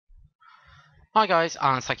Hi guys,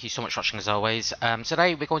 and thank you so much for watching as always.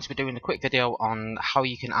 Today we're going to be doing a quick video on how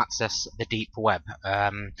you can access the deep web.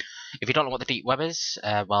 If you don't know what the deep web is,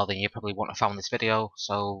 well then you probably won't have found this video,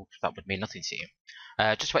 so that would mean nothing to you.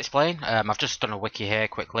 Just to explain, I've just done a wiki here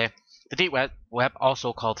quickly. The deep web,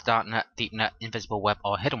 also called the darknet, deepnet, invisible web,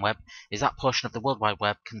 or hidden web, is that portion of the World Wide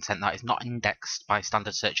Web content that is not indexed by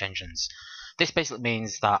standard search engines. This basically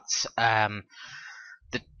means that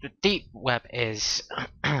the deep web is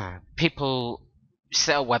people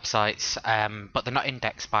set up websites, but they're not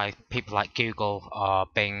indexed by people like Google or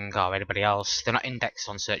Bing or anybody else. They're not indexed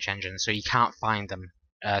on search engines, so you can't find them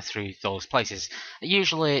through those places.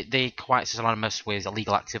 Usually, they're quite synonymous with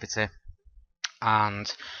illegal activity,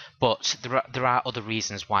 but there are other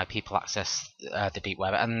reasons why people access the deep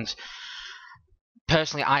web. And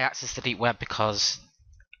personally, I access the deep web because,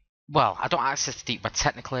 well, I don't access the deep web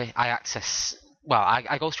technically.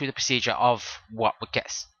 I go through the procedure of what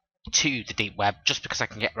gets to the deep web just because I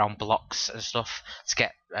can get around blocks and stuff to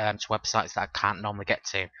get to websites that I can't normally get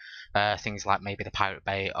to. Things like maybe the Pirate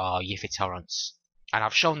Bay or Yiffy torrents. And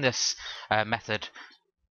I've shown this method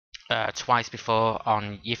twice before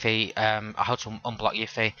on Yiffy, how to unblock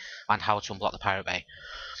Yiffy and how to unblock the Pirate Bay.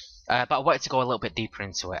 But I wanted to go a little bit deeper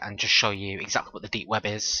into it and just show you exactly what the deep web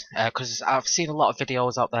is, because I've seen a lot of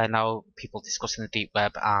videos out there now, people discussing the deep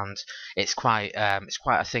web, and it's quite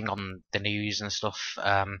a thing on the news and stuff.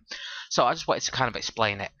 So I just wanted to kind of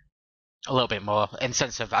explain it a little bit more, in the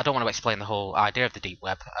sense of I don't want to explain the whole idea of the deep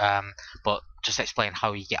web, but just explain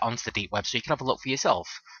how you get onto the deep web so you can have a look for yourself.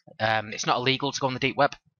 It's not illegal to go on the deep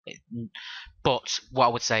web, but what I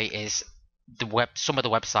would say is some of the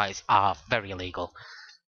websites are very illegal.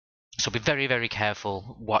 So be very, very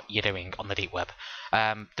careful what you're doing on the deep web.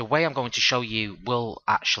 The way I'm going to show you will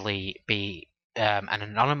actually be an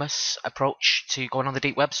anonymous approach to going on the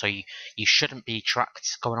deep web, so you shouldn't be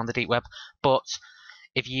tracked going on the deep web. But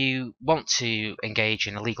if you want to engage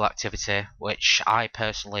in illegal activity, which I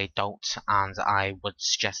personally don't, and I would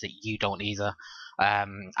suggest that you don't either,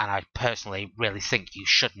 and I personally really think you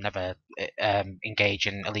should never engage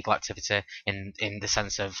in illegal activity in the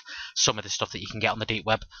sense of some of the stuff that you can get on the deep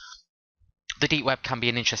web. The deep web can be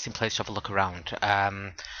an interesting place to have a look around.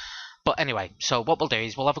 But anyway, so what we'll do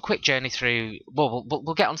is we'll have a quick journey through.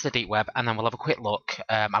 We'll get onto the deep web, and then we'll have a quick look,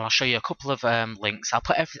 and I'll show you a couple of links. I'll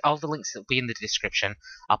put all the links that will be in the description.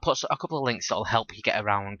 I'll put a couple of links that will help you get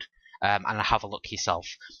around and have a look yourself.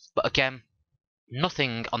 But again,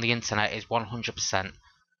 nothing on the internet is 100%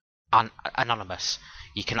 anonymous.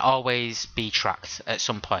 You can always be tracked at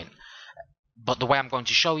some point. But the way I'm going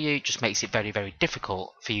to show you just makes it very, very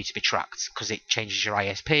difficult for you to be tracked, because it changes your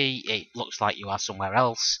ISP, it looks like you are somewhere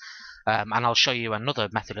else, and I'll show you another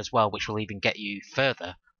method as well, which will even get you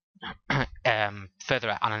further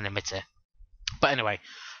anonymity. But anyway,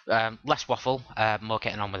 less waffle, more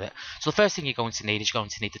getting on with it. So the first thing you're going to need is you're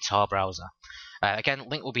going to need the Tor browser. Again,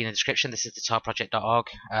 link will be in the description. This is the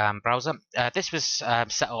torproject.org browser. This was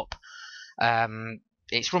set up.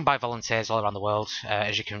 It's run by volunteers all around the world,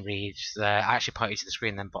 as you can read. I actually pointed to the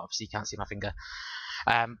screen then, but obviously you can't see my finger.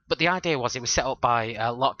 But the idea was it was set up by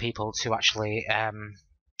a lot of people to actually...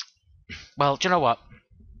 well, do you know what?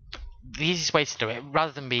 The easiest way to do it,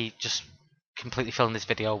 rather than me just completely filling this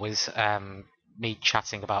video with me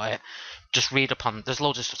chatting about it, just read up on... There's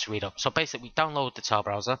loads of stuff to read up. So basically, download the Tor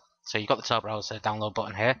browser. So you've got the Tor browser download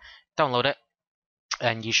button here. Download it,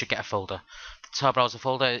 and you should get a folder. The Tor browser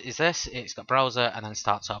folder is this. It's got browser and then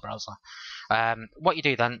start Tor browser. What you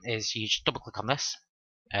do then is you just double click on this,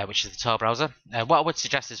 which is the Tor browser. What I would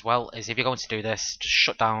suggest as well is if you're going to do this, just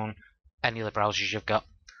shut down any of the browsers you've got.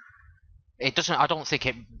 It doesn't. I don't think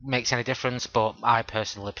it makes any difference, but I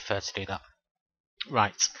personally prefer to do that.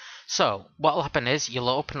 Right. So what will happen is you'll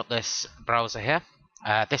open up this browser here.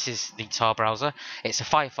 This is the Tor browser. It's a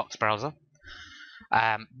Firefox browser.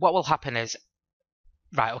 What will happen is,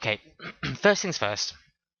 right, okay, first things first,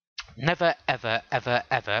 never, ever, ever,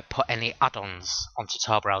 ever put any add-ons onto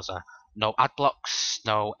Tor browser. No ad blocks,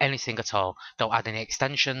 no anything at all. Don't add any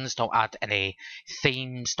extensions, don't add any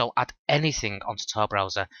themes, don't add anything onto Tor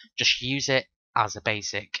browser. Just use it as a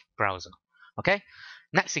basic browser. Okay?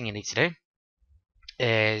 Next thing you need to do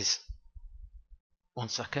is, one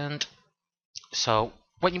second. So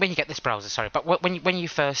when you get this browser, sorry, but when you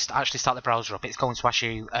first actually start the browser up, it's going to ask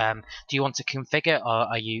you, do you want to configure, or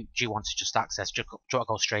do you want to just access? Do you want to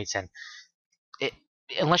go straight in?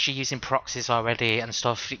 Unless you're using proxies already and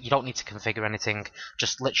stuff, you don't need to configure anything.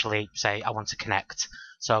 Just literally say, I want to connect.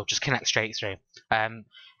 So just connect straight through.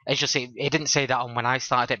 It's just it didn't say that on when I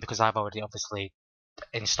started it because I've already obviously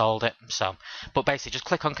installed it. So, but basically just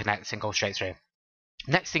click on connect and go straight through.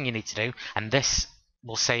 Next thing you need to do, and this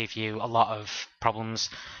will save you a lot of problems,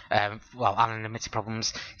 well, anonymity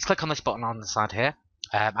problems. Just click on this button on the side here,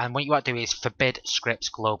 and what you want to do is forbid scripts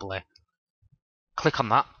globally. Click on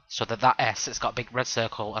that, so that S has got a big red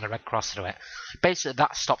circle and a red cross through it. Basically,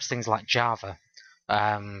 that stops things like Java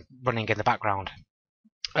running in the background.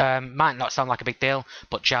 Might not sound like a big deal,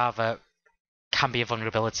 but Java can be a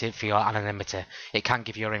vulnerability for your anonymity. It can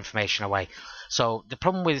give your information away. So the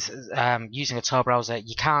problem with using a Tor browser,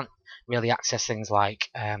 you can't really access things like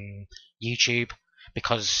YouTube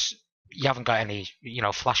because you haven't got any,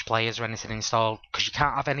 Flash players or anything installed, because you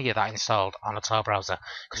can't have any of that installed on a Tor browser,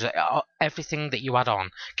 because everything that you add on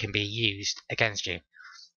can be used against you.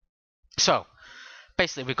 So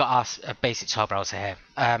basically, we've got our basic Tor browser here.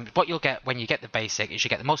 What you'll get when you get the basic is you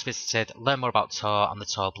get the most visited, learn more about Tor on the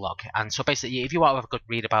Tor blog. And so basically, if you want to have a good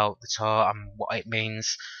read about the Tor and what it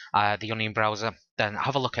means, the Onion browser, then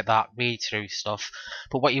have a look at that, read through stuff.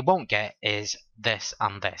 But what you won't get is this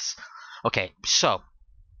and this. Okay, so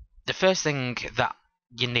the first thing that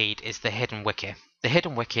you need is the hidden wiki. The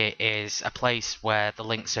hidden wiki is a place where the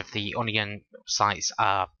links of the Onion sites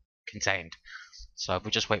are contained. So if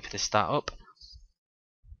we just wait for this to start up.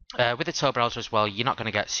 With the Tor browser as well, you're not going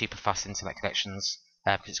to get super fast internet connections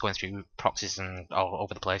because it's going through proxies and all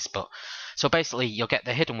over the place. But so basically, you'll get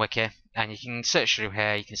the hidden wiki, and you can search through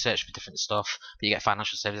here. You can search for different stuff. But you get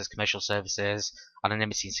financial services, commercial services,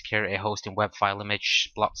 anonymity and security, hosting, web file,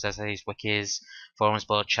 image, blocks, essays, wikis, forums,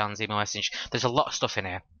 board, chans, email message. There's a lot of stuff in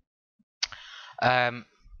here.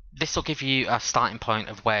 This will give you a starting point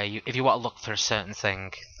of where if you want to look for a certain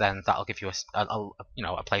thing, then that'll give you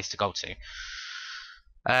a place to go to.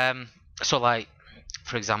 So like,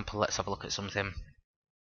 for example, let's have a look at something.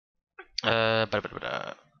 Let's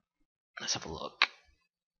have a look.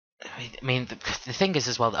 I mean, the thing is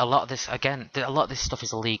as well, a lot of this stuff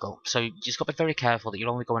is illegal. So you just got to be very careful that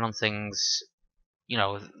you're only going on things,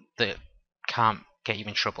 that can't get you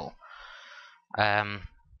in trouble.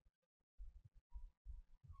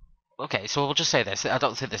 Okay, so we'll just say this. I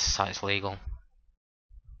don't think this site is legal.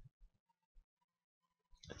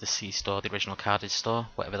 The C store, the original carded store,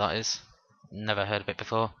 whatever that is. Never heard of it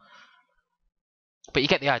before. But you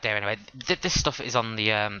get the idea anyway. This stuff is on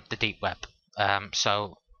the deep web.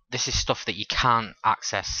 So this is stuff that you can't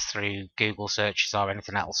access through Google searches or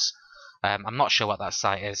anything else. I'm not sure what that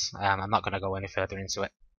site is. I'm not going to go any further into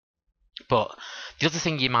it. But the other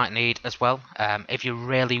thing you might need as well, if you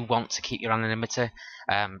really want to keep your anonymity,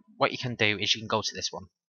 what you can do is you can go to this one,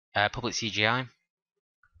 public CGI.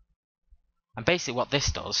 And basically what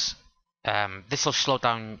this does, this will slow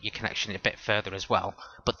down your connection a bit further as well,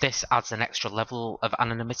 but this adds an extra level of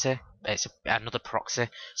anonymity. It's another proxy.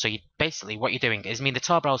 So basically what you're doing is, the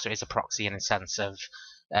Tor browser is a proxy in a sense of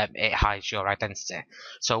it hides your identity.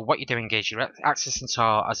 So what you're doing is you're accessing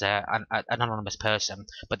Tor as an anonymous person,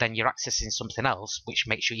 but then you're accessing something else which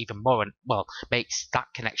makes you even more, makes that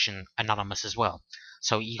connection anonymous as well.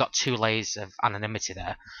 So you got two layers of anonymity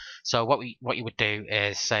there. So what you would do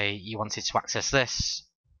is say you wanted to access this,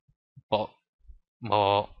 but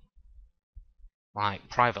more like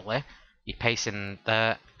privately. You paste in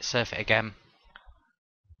there, surf it again.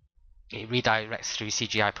 It redirects through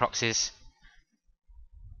CGI proxies.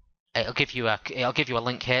 It'll give you a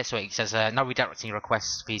link here, so it says now redirecting your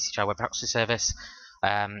requests for CGI web proxy service.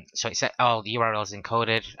 So it says the URL is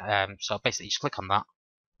encoded. So basically, just click on that.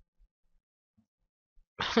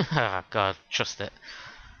 Oh, God, trust it.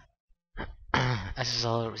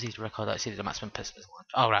 SSL received a record that exceeded the maximum percent.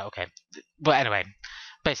 Oh, right, okay. But anyway,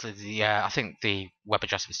 basically, I think the web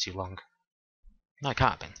address was too long. No, it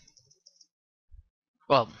can't have been.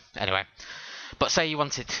 Well, anyway. But say you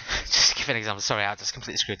wanted, just to give an example, sorry, I just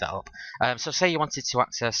completely screwed that up. So say you wanted to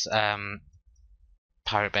access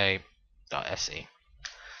piratebay.se.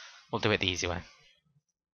 We'll do it the easy way.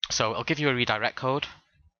 So I'll give you a redirect code.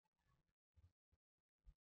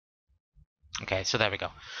 Okay, so there we go.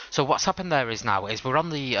 So what's happened there is now is we're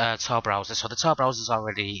on the Tor browser. So the Tor browser is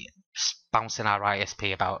already bouncing our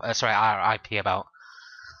ISP about, our IP about.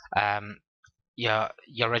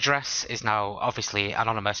 Your address is now obviously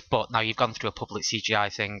anonymous, but now you've gone through a public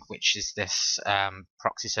CGI thing, which is this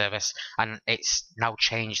proxy service, and it's now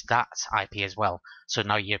changed that IP as well. So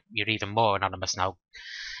now you're even more anonymous now.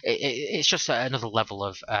 It's just another level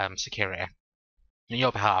of security on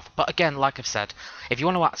your behalf. But again, like I've said, if you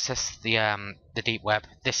want to access the deep web,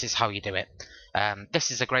 this is how you do it. This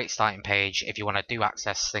is a great starting page if you want to do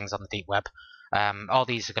access things on the deep web. All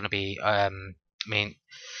these are going to be,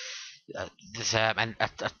 there's a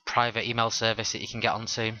private email service that you can get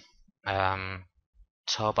onto.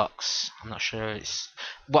 Torbox. I'm not sure. It's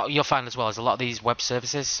what you'll find as well is a lot of these web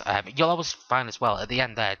services. You'll always find as well at the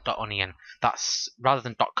end there .onion. That's rather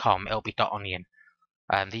than .com, it'll be .onion.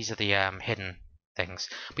 These are the hidden things,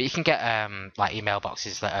 but you can get like email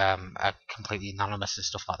boxes that are completely anonymous and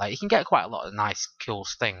stuff like that. You can get quite a lot of nice, cool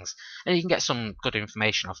things, and you can get some good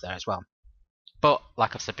information off there as well. But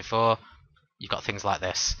like I've said before, you've got things like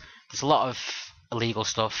this. There's a lot of illegal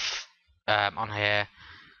stuff on here,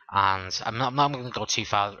 and I'm not going to go too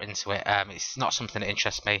far into it. It's not something that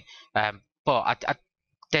interests me, but I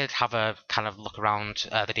did have a kind of look around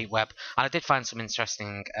the deep web, and I did find some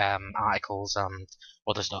interesting articles and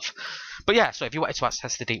other stuff. But yeah, so if you wanted to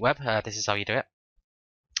access the deep web, this is how you do it.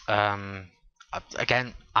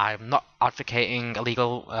 Again, I'm not advocating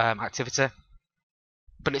illegal activity,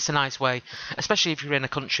 but it's a nice way, especially if you're in a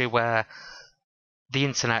country where the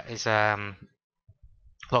internet is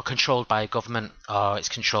well, controlled by a government, or it's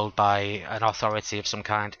controlled by an authority of some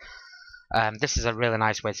kind. This is a really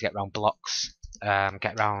nice way to get around blocks,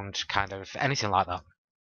 get around kind of anything like that.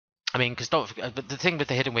 I mean, because the thing with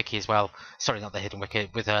the hidden wiki as well, sorry, not the hidden wiki,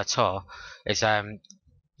 with Tor, is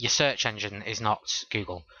your search engine is not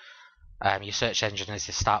Google. Your search engine is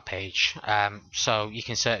the start page. So you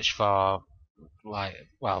can search for, like,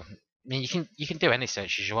 well, I mean, you can do any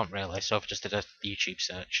searches you want really. So I've just did a YouTube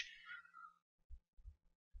search.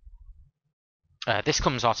 This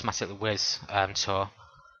comes automatically with Tor,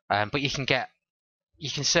 but you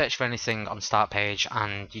can search for anything on the start page,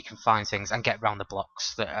 and you can find things and get around the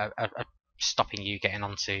blocks that are stopping you getting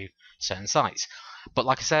onto certain sites. But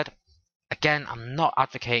like I said, again, I'm not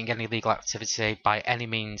advocating any illegal activity by any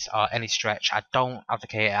means or any stretch. I don't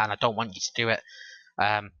advocate it, and I don't want you to do it.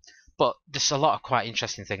 But there's a lot of quite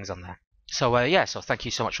interesting things on there. So yeah, so thank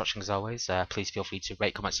you so much for watching as always. Please feel free to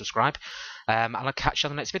rate, comment, subscribe. And I'll catch you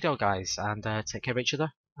on the next video, guys. And take care of each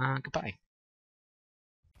other. Goodbye.